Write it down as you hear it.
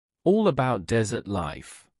All about desert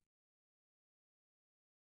life.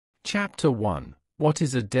 Chapter 1. What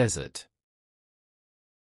is a desert?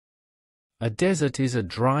 A desert is a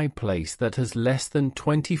dry place that has less than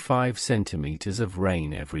 25 centimeters of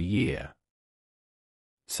rain every year.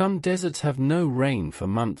 Some deserts have no rain for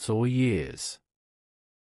months or years.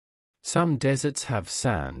 Some deserts have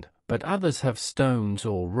sand, but others have stones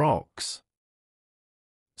or rocks.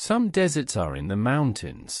 Some deserts are in the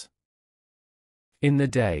mountains. In the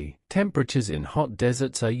day, temperatures in hot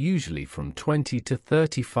deserts are usually from 20 to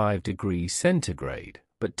 35 degrees centigrade,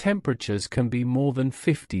 but temperatures can be more than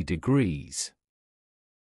 50 degrees.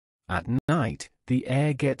 At night, the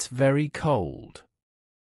air gets very cold.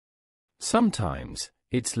 Sometimes,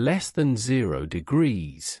 it's less than 0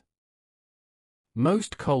 degrees.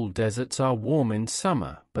 Most cold deserts are warm in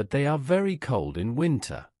summer, but they are very cold in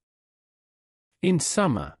winter. In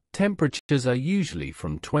summer, temperatures are usually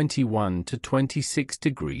from 21 to 26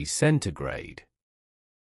 degrees centigrade.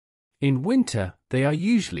 In winter, they are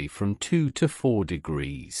usually from 2 to 4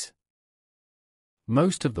 degrees.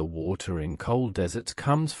 Most of the water in cold deserts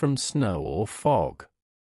comes from snow or fog.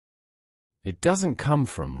 It doesn't come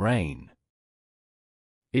from rain.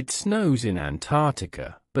 It snows in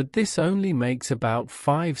Antarctica, but this only makes about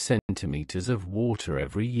 5 centimeters of water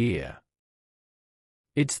every year.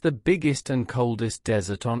 It's the biggest and coldest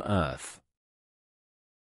desert on Earth.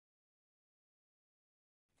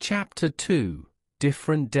 Chapter 2.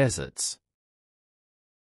 Different deserts.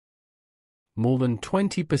 More than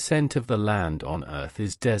 20% of the land on Earth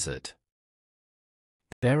is desert.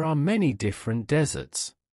 There are many different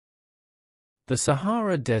deserts. The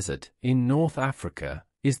Sahara Desert, in North Africa,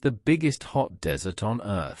 is the biggest hot desert on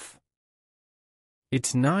Earth.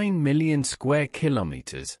 It's 9 million square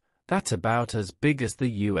kilometers. That's about as big as the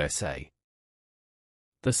USA.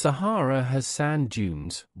 The Sahara has sand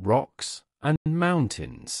dunes, rocks, and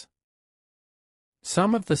mountains.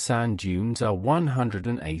 Some of the sand dunes are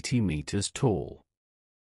 180 meters tall.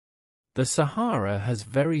 The Sahara has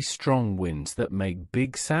very strong winds that make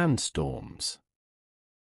big sandstorms.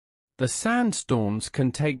 The sandstorms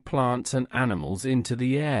can take plants and animals into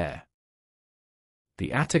the air.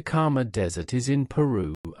 The Atacama Desert is in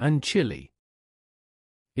Peru and Chile.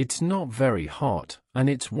 It's not very hot, and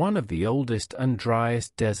it's one of the oldest and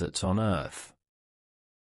driest deserts on Earth.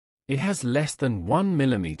 It has less than 1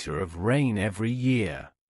 millimeter of rain every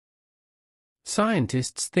year.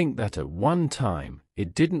 Scientists think that at one time,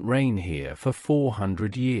 it didn't rain here for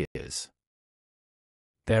 400 years.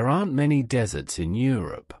 There aren't many deserts in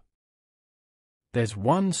Europe. There's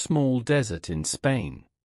one small desert in Spain.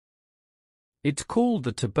 It's called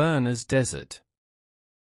the Tabernas Desert.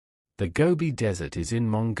 The Gobi Desert is in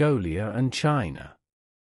Mongolia and China.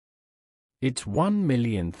 It's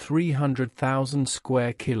 1,300,000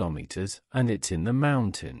 square kilometers and it's in the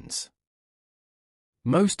mountains.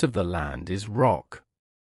 Most of the land is rock.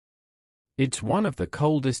 It's one of the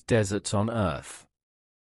coldest deserts on Earth.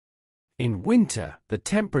 In winter, the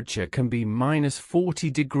temperature can be minus 40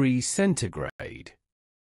 degrees centigrade.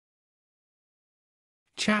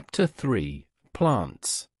 Chapter 3.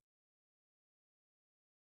 Plants.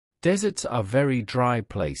 Deserts are very dry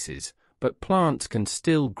places, but plants can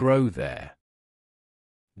still grow there.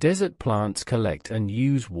 Desert plants collect and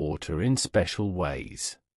use water in special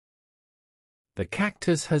ways. The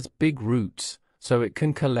cactus has big roots, so it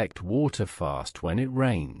can collect water fast when it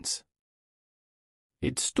rains.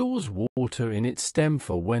 It stores water in its stem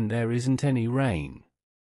for when there isn't any rain.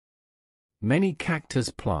 Many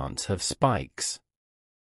cactus plants have spikes.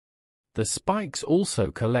 The spikes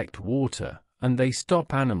also collect water, and they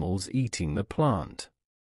stop animals eating the plant.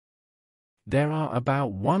 There are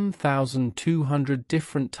about 1,200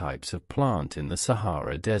 different types of plant in the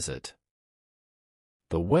Sahara Desert.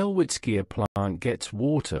 The Welwitschia plant gets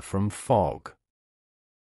water from fog.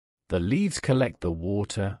 The leaves collect the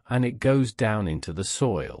water and it goes down into the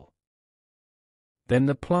soil. Then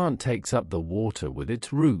the plant takes up the water with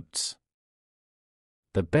its roots.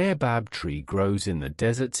 The baobab tree grows in the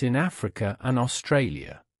deserts in Africa and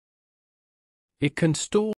Australia. It can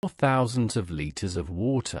store thousands of liters of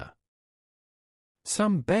water.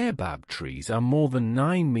 Some baobab trees are more than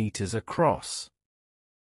 9 meters across.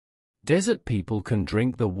 Desert people can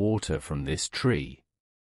drink the water from this tree.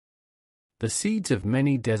 The seeds of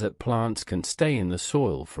many desert plants can stay in the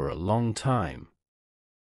soil for a long time.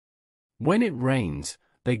 When it rains,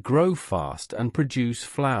 they grow fast and produce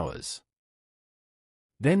flowers.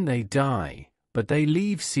 Then they die, but they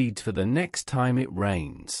leave seeds for the next time it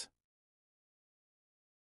rains.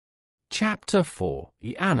 Chapter 4.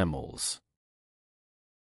 The Animals.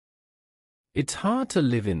 It's hard to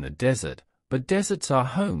live in the desert, but deserts are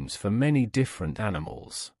homes for many different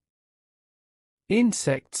animals.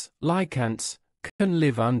 Insects, like ants, can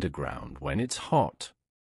live underground when it's hot.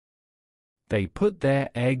 They put their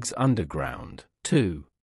eggs underground, too.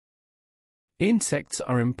 Insects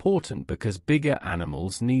are important because bigger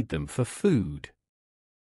animals need them for food.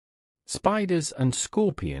 Spiders and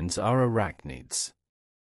scorpions are arachnids.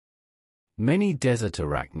 Many desert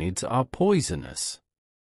arachnids are poisonous.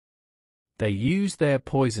 They use their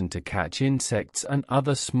poison to catch insects and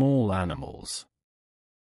other small animals.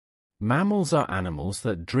 Mammals are animals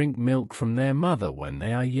that drink milk from their mother when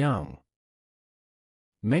they are young.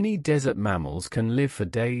 Many desert mammals can live for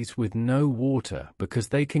days with no water because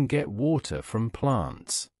they can get water from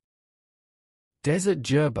plants. Desert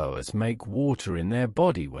jerboas make water in their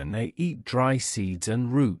body when they eat dry seeds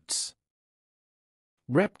and roots.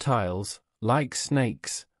 Reptiles, like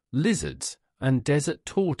snakes, lizards, and desert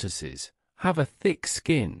tortoises, have a thick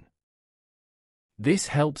skin. This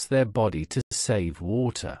helps their body to save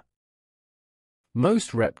water.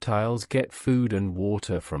 Most reptiles get food and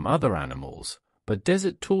water from other animals, but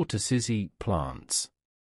desert tortoises eat plants.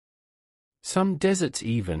 Some deserts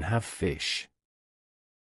even have fish.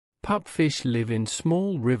 Pupfish live in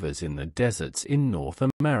small rivers in the deserts in North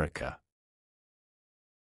America.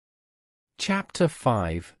 Chapter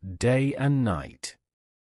 5: Day and Night.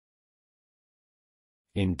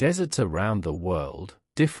 In deserts around the world,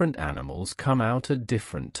 different animals come out at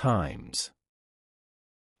different times.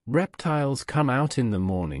 Reptiles come out in the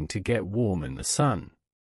morning to get warm in the sun.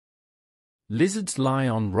 Lizards lie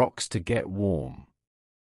on rocks to get warm.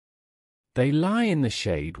 They lie in the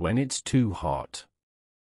shade when it's too hot.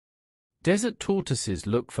 Desert tortoises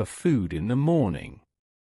look for food in the morning.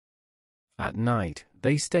 At night,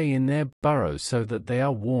 they stay in their burrows so that they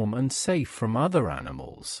are warm and safe from other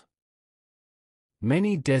animals.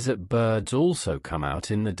 Many desert birds also come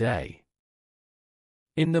out in the day.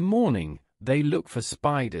 In the morning, they look for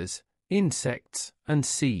spiders, insects, and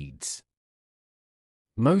seeds.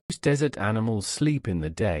 Most desert animals sleep in the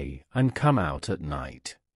day and come out at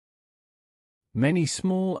night. Many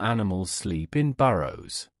small animals sleep in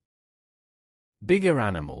burrows. Bigger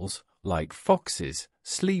animals, like foxes,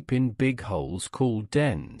 sleep in big holes called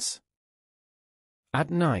dens. At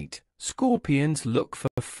night, scorpions look for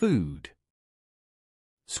food.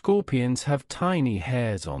 Scorpions have tiny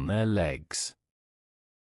hairs on their legs.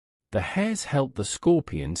 The hairs help the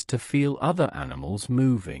scorpions to feel other animals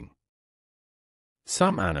moving.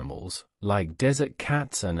 Some animals, like desert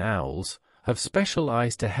cats and owls, have special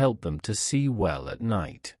eyes to help them to see well at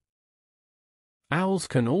night. Owls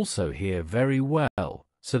can also hear very well,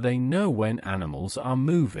 so they know when animals are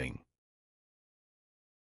moving.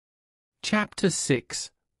 Chapter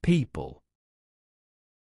 6: People.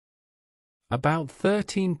 About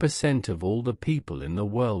 13% of all the people in the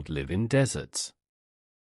world live in deserts.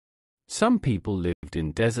 Some people lived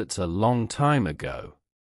in deserts a long time ago.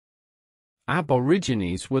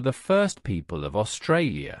 Aborigines were the first people of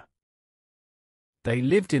Australia. They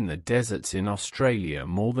lived in the deserts in Australia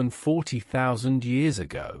more than 40,000 years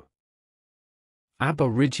ago.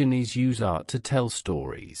 Aborigines use art to tell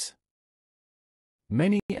stories.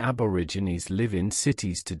 Many Aborigines live in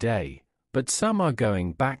cities today, but some are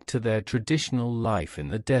going back to their traditional life in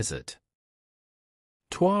the desert.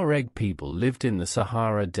 Tuareg people lived in the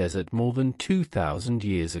Sahara Desert more than 2,000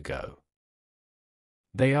 years ago.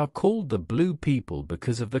 They are called the Blue People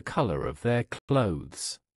because of the color of their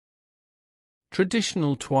clothes.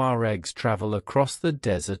 Traditional Tuaregs travel across the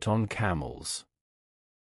desert on camels.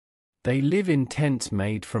 They live in tents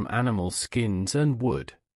made from animal skins and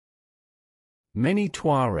wood. Many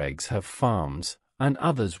Tuaregs have farms, and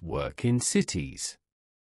others work in cities.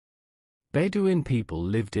 Bedouin people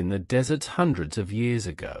lived in the deserts hundreds of years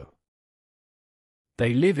ago.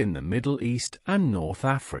 They live in the Middle East and North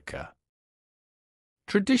Africa.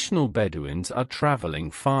 Traditional Bedouins are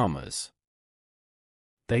traveling farmers.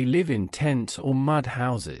 They live in tents or mud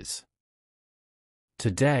houses.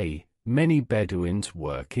 Today, many Bedouins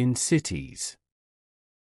work in cities.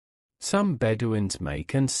 Some Bedouins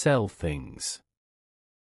make and sell things.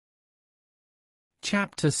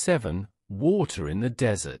 Chapter 7: Water in the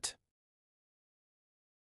Desert.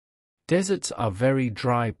 Deserts are very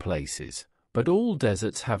dry places, but all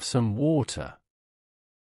deserts have some water.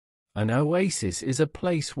 An oasis is a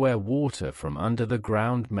place where water from under the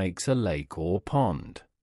ground makes a lake or pond.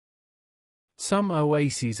 Some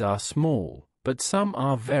oases are small, but some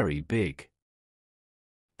are very big.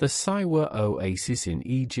 The Siwa Oasis in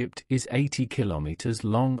Egypt is 80 kilometers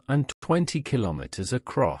long and 20 kilometers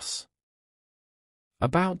across.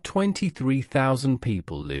 About 23,000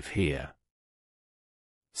 people live here.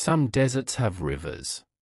 Some deserts have rivers.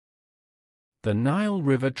 The Nile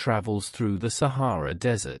River travels through the Sahara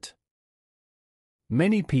Desert.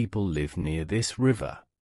 Many people live near this river.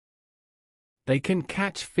 They can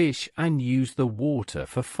catch fish and use the water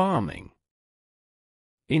for farming.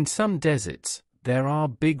 In some deserts, there are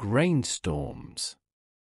big rainstorms.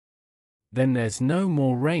 Then there's no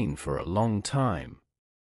more rain for a long time.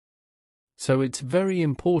 So it's very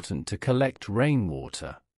important to collect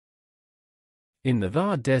rainwater. In the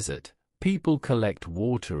Thar Desert, people collect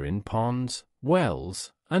water in ponds,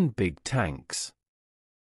 wells, and big tanks.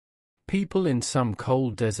 People in some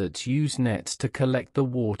cold deserts use nets to collect the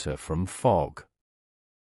water from fog.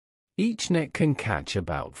 Each net can catch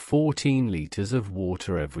about 14 liters of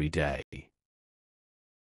water every day.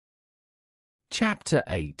 Chapter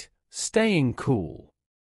 8: Staying Cool.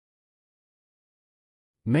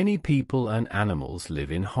 Many people and animals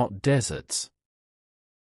live in hot deserts.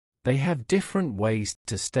 They have different ways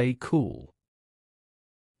to stay cool.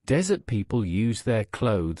 Desert people use their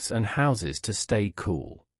clothes and houses to stay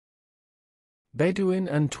cool. Bedouin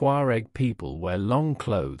and Tuareg people wear long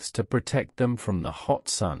clothes to protect them from the hot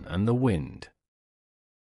sun and the wind.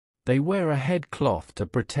 They wear a head cloth to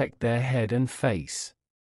protect their head and face.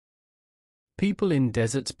 People in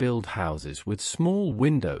deserts build houses with small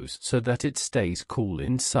windows so that it stays cool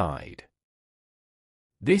inside.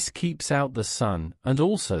 This keeps out the sun and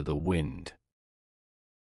also the wind.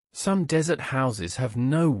 Some desert houses have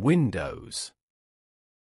no windows.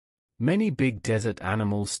 Many big desert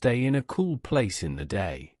animals stay in a cool place in the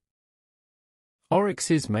day.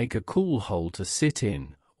 Oryxes make a cool hole to sit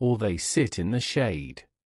in, or they sit in the shade.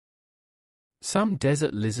 Some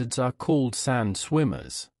desert lizards are called sand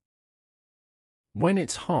swimmers. When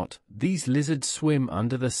it's hot, these lizards swim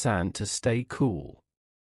under the sand to stay cool.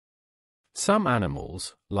 Some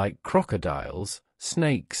animals, like crocodiles,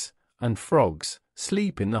 snakes, and frogs,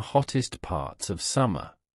 sleep in the hottest parts of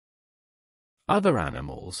summer. Other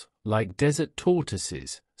animals, like desert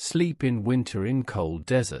tortoises, sleep in winter in cold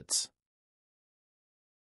deserts.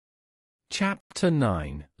 Chapter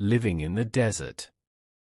 9: Living in the Desert.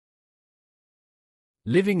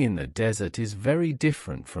 Living in the desert is very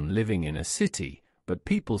different from living in a city, but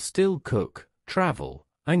people still cook, travel,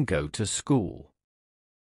 and go to school.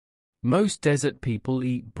 Most desert people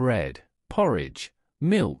eat bread, porridge,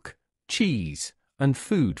 milk, cheese, and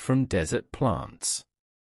food from desert plants.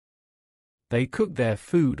 They cook their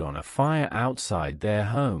food on a fire outside their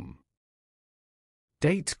home.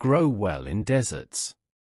 Dates grow well in deserts.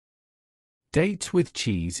 Dates with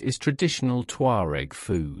cheese is traditional Tuareg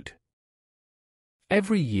food.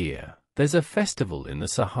 Every year, there's a festival in the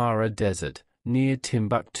Sahara Desert, near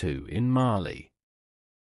Timbuktu in Mali.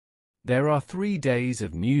 There are 3 days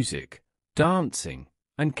of music, dancing,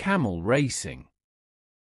 and camel racing.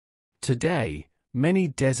 Today, many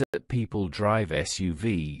desert people drive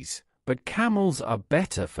SUVs, but camels are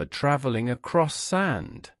better for traveling across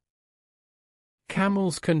sand.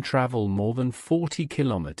 Camels can travel more than 40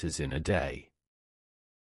 kilometers in a day.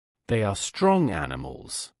 They are strong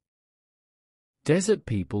animals. Desert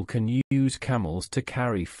people can use camels to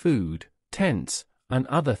carry food, tents, and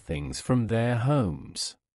other things from their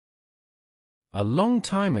homes. A long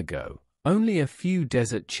time ago, only a few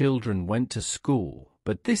desert children went to school,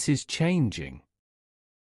 but this is changing.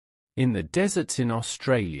 In the deserts in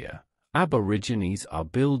Australia, Aborigines are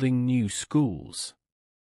building new schools.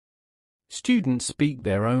 Students speak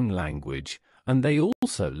their own language, and they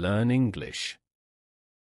also learn English.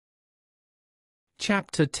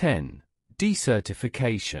 Chapter 10: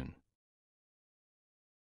 Desertification.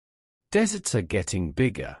 Deserts are getting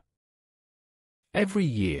bigger. Every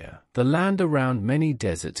year, the land around many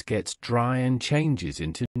deserts gets dry and changes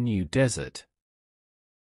into new desert.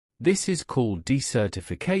 This is called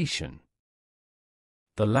desertification.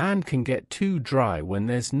 The land can get too dry when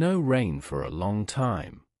there's no rain for a long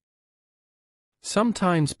time.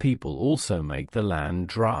 Sometimes people also make the land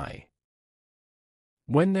dry.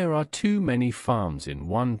 When there are too many farms in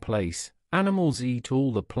one place, animals eat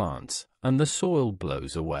all the plants, and the soil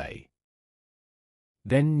blows away.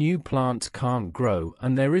 Then new plants can't grow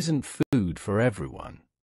and there isn't food for everyone.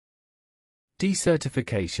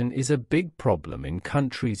 Desertification is a big problem in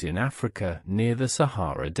countries in Africa near the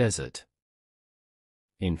Sahara Desert.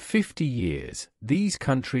 In 50 years, these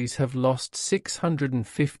countries have lost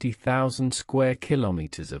 650,000 square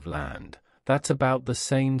kilometers of land. That's about the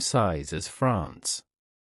same size as France.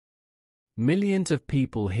 Millions of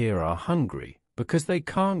people here are hungry because they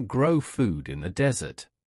can't grow food in the desert.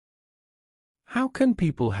 How can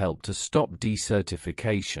people help to stop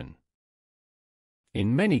desertification?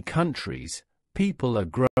 In many countries, people are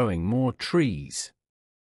growing more trees.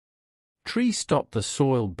 Trees stop the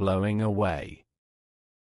soil blowing away.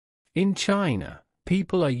 In China,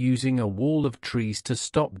 People are using a wall of trees to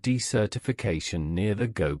stop desertification near the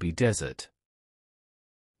Gobi Desert.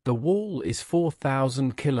 The wall is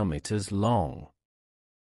 4,000 kilometers long.